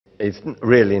it's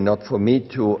really not for me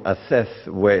to assess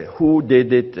who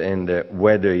did it and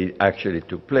whether it actually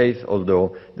took place,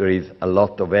 although there is a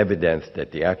lot of evidence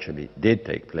that it actually did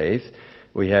take place.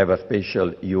 We have a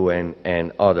special UN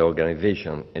and other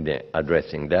organizations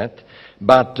addressing that.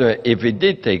 But if it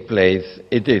did take place,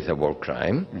 it is a war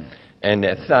crime. And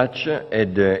as such,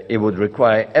 it would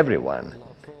require everyone,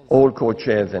 all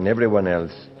co-chairs and everyone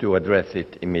else, to address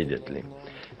it immediately.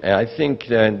 I think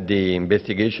that the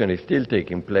investigation is still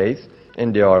taking place,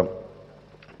 and there are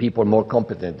people more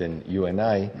competent than you and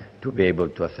I to be able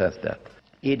to assess that.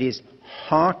 It is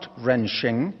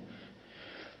heart-wrenching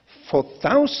for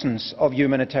thousands of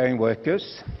humanitarian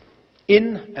workers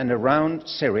in and around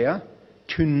Syria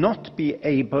to not be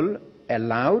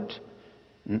allowed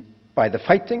by the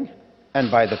fighting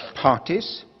and by the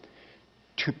parties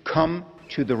to come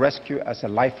to the rescue as a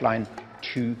lifeline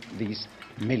to these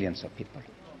millions of people.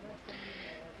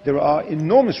 There are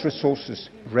enormous resources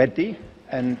ready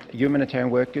and humanitarian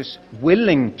workers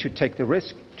willing to take the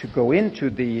risk to go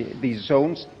into these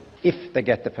zones if they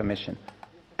get the permission.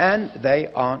 And they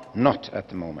are not at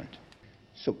the moment.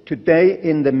 So today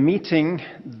in the meeting,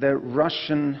 the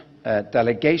Russian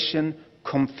delegation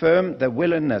confirmed their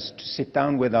willingness to sit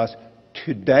down with us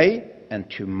today and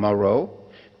tomorrow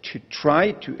to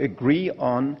try to agree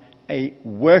on a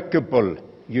workable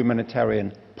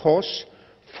humanitarian pause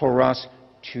for us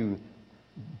to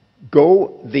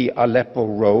go the Aleppo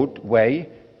roadway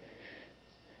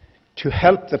to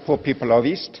help the poor people of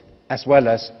East as well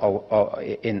as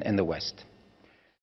in the West.